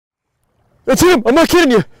That's him. I'm not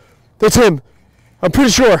kidding you. That's him. I'm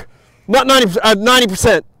pretty sure. Not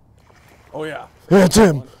 90%. Oh yeah. Yeah, it's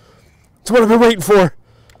him. It's what I've been waiting for.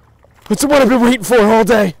 It's the one I've been waiting for all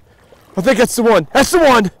day. I think that's the one. That's the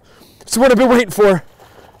one. It's the one I've been waiting for.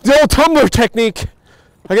 The old tumbler technique.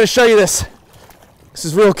 I gotta show you this. This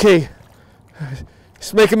is real key.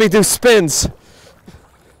 It's making me do spins.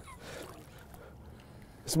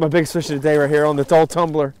 This is my biggest fish of the day right here on the old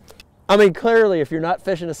tumbler. I mean, clearly, if you're not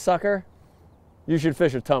fishing a sucker, you should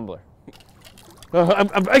fish a tumbler. He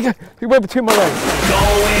went between my legs.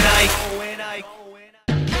 Going Ike.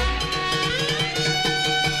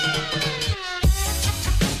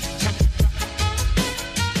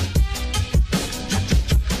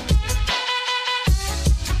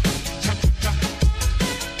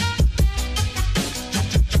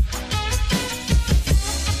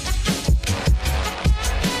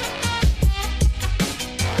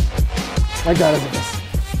 I got it.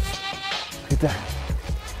 Look at that.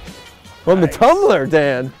 On the tumbler,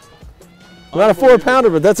 Dan. Not a 4-pounder,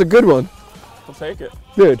 but that's a good one. I'll take it.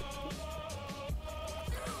 Dude.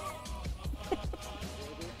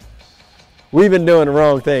 We've been doing the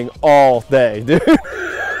wrong thing all day, dude.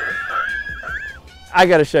 I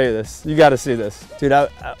gotta show you this. You gotta see this. Dude, I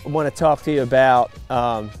wanna talk to you about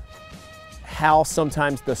how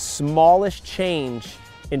sometimes the smallest change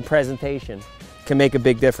in presentation can make a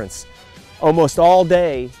big difference. Almost all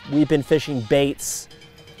day, we've been fishing baits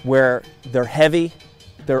where they're heavy,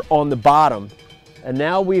 they're on the bottom. And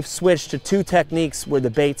now we've switched to 2 techniques where the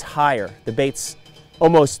bait's higher. The bait's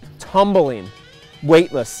almost tumbling,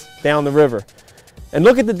 weightless down the river. And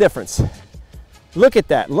look at the difference. Look at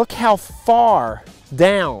that. Look how far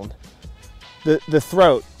down the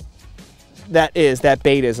throat that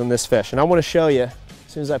bait is on this fish. And I want to show you, as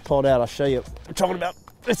soon as I pull it out, I'll show you what I'm talking about.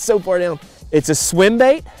 It's so far down. It's a swim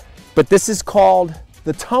bait, but this is called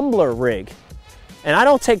the tumbler rig. And I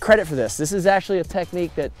don't take credit for this. This is actually a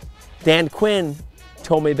technique that Dan Quinn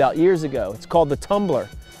told me about years ago. It's called the tumbler.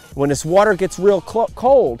 When this water gets real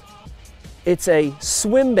cold, it's a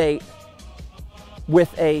swim bait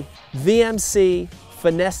with a VMC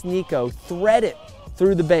Finesse Neko threaded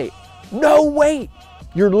through the bait. No weight.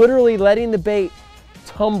 You're literally letting the bait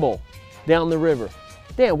tumble down the river.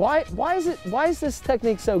 Dan, why is this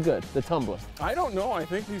technique so good, the tumbler? I don't know. I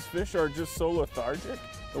think these fish are just so lethargic.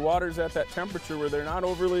 The water's at that temperature where they're not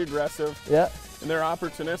overly aggressive. Yeah. And they're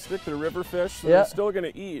opportunistic. They're river fish, so yeah. they're still going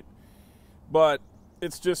to eat. But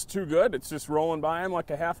it's just too good. It's just rolling by them like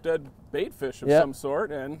a half-dead bait fish of some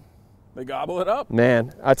sort, and they gobble it up.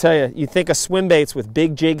 Man, I tell you, you think of swim baits with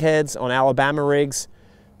big jig heads on Alabama rigs,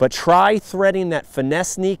 but try threading that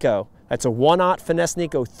Finesse Neko. That's a 1/0 Finesse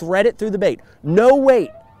Neko. Thread it through the bait. No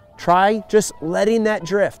weight. Try just letting that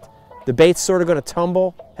drift. The bait's sort of going to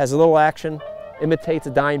tumble, has a little action, imitates a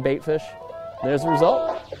dying bait fish. There's the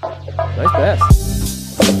result. Nice bass.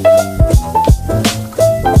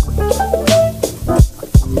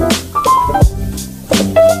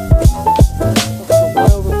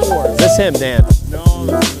 Is this him, Dan? No,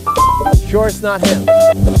 this is sure it's not him?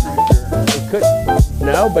 pretty sure. It could,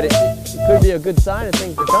 no, but it could be a good sign of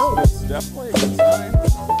things to come. It's definitely a good sign.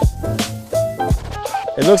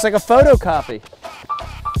 It looks like a photocopy.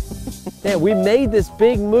 Dan, we made this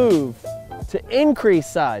big move to increase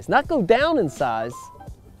size, not go down in size.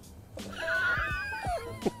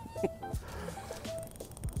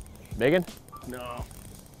 Megan? No.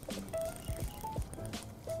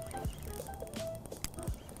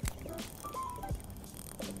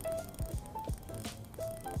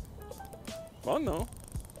 Fun though.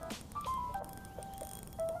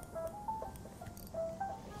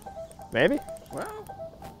 Maybe? Well.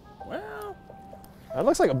 That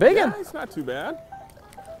looks like a big one. Yeah, it's not too bad.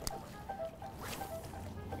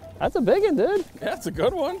 That's a big one, dude. Yeah, it's a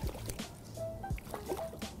good one.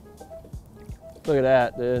 Look at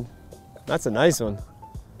that, dude. That's a nice one.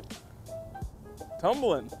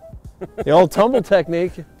 Tumbling. The old tumble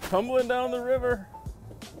technique. Tumbling down the river.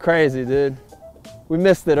 Crazy, dude. We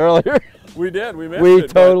missed it earlier. We did. We missed it. We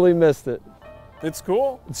totally missed it. It's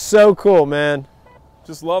cool. It's so cool, man.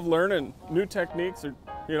 Just love learning new techniques, or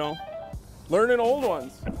learning old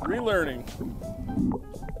ones, relearning.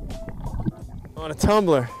 On a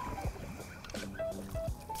tumbler.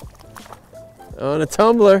 On a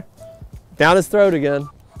tumbler. Down his throat again.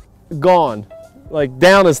 Gone. Like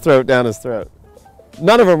down his throat, down his throat.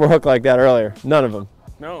 None of them were hooked like that earlier. None of them.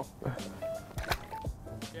 No.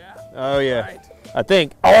 Yeah. Oh yeah. Right. I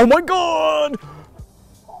think. Oh my God!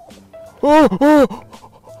 Oh.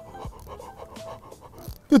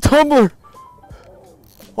 The tumbler.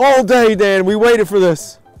 All day, Dan. We waited for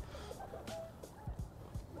this.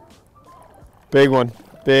 Big one.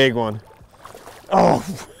 Big one.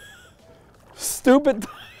 Oh, stupid.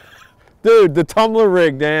 Dude, the tumbler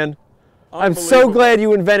rig, Dan. I'm so glad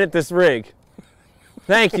you invented this rig.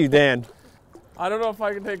 Thank you, Dan. I don't know if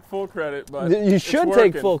I can take full credit, but you should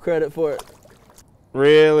take full credit for it.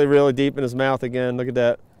 Really, really deep in his mouth again. Look at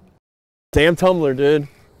that. Damn tumbler, dude.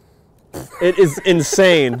 It is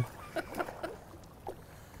insane.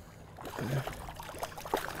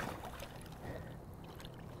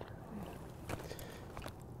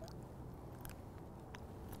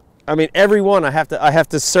 I mean, every one I have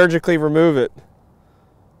to surgically remove it.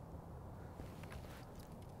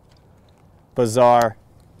 Bizarre.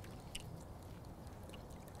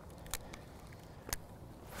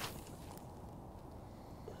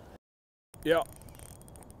 Yeah.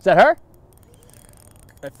 Is that her?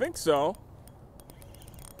 I think so.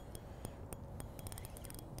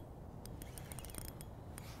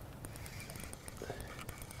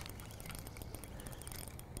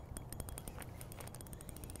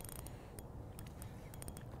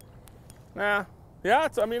 Yeah,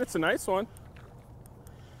 I mean, it's a nice one.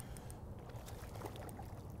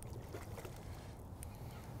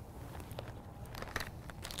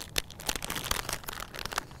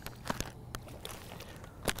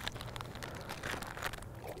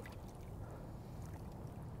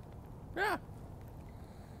 Yeah.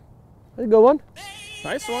 That's a good one.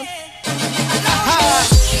 Nice one.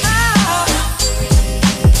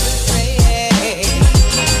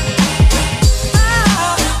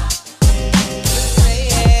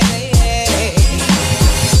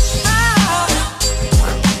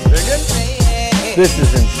 This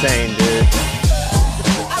is insane, dude.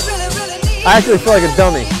 I actually feel like a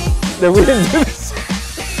dummy that we didn't do this.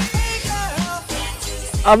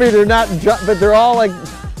 I mean, they're not, but they're all like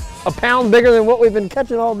a pound bigger than what we've been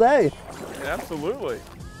catching all day. Absolutely.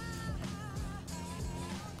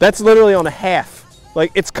 That's literally on a half.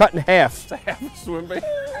 Like, it's cut in half. It's a half swim bait.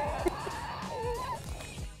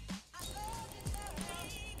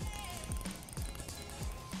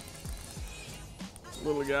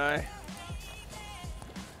 Little guy.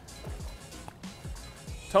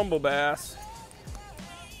 Tumble bass.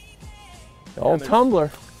 The old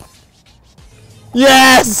tumbler.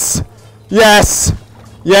 Yes! Yes!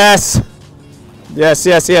 Yes! Yes,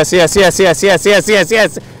 yes, yes, yes, yes, yes, yes, yes, yes,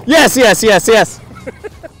 yes, yes, yes, yes, yes.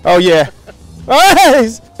 Oh yeah.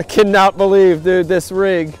 I cannot believe, dude, this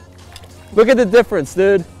rig. Look at the difference,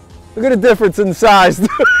 dude. Look at the difference in size.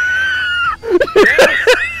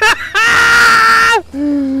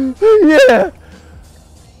 Yeah.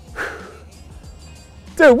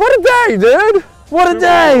 Dude, what a day, dude. What a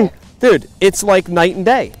day. Dude, it's like night and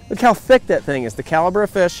day. Look how thick that thing is, the caliber of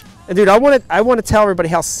fish. And dude, I want to tell everybody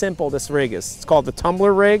how simple this rig is. It's called the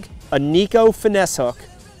tumbler rig, a Neko Finesse hook,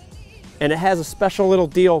 and it has a special little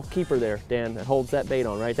deal keeper there, Dan, that holds that bait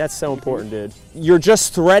on, right? That's so important, dude. You're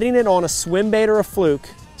just threading it on a swim bait or a fluke,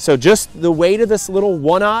 so just the weight of this little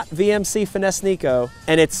 1/0 VMC Finesse Neko,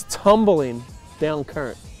 and it's tumbling down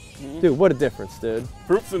current. Dude, what a difference, dude.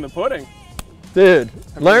 Proof's in the pudding. Dude,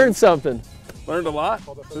 learn something. Learned a lot.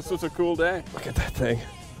 This was a cool day. Look at that thing.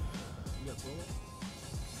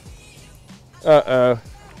 Uh-oh.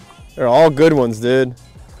 They're all good ones, dude.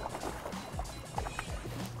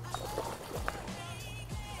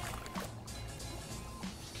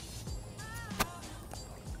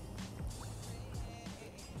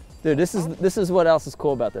 Dude, this is what else is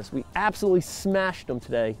cool about this. We absolutely smashed them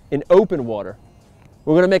today in open water.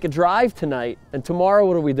 We're gonna make a drive tonight, and tomorrow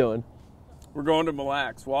what are we doing? We're going to Mille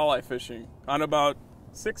Lacs, walleye fishing on about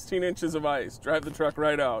 16 inches of ice. Drive the truck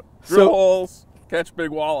right out. Drill holes, catch big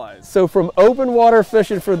walleyes. So from open water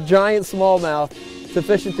fishing for giant smallmouth to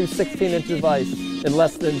fishing through 16 inches of ice in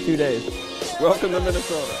less than 2 days. Welcome to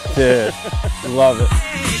Minnesota. Dude, love it.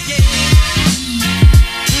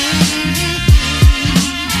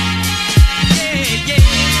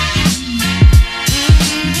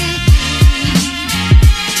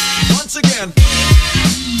 Once again.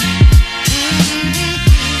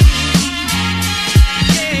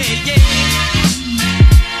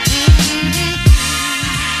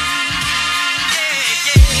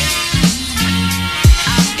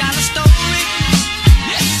 I've got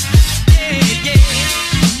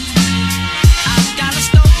a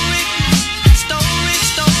story.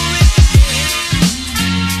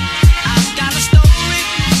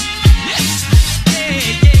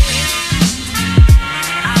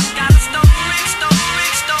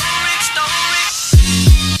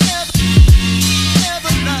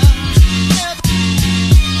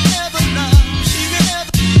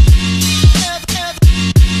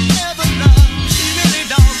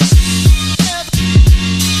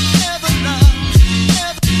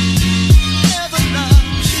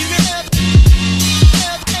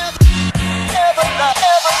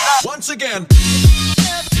 can.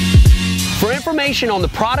 For information on the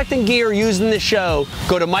product and gear used in the show,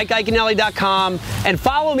 go to MikeIaconelli.com and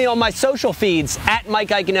follow me on my social feeds at Mike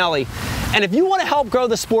Iaconelli. And if you want to help grow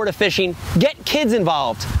the sport of fishing, get kids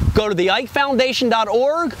involved. Go to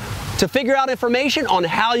theikefoundation.org to figure out information on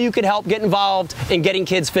how you can help get involved in getting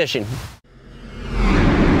kids fishing.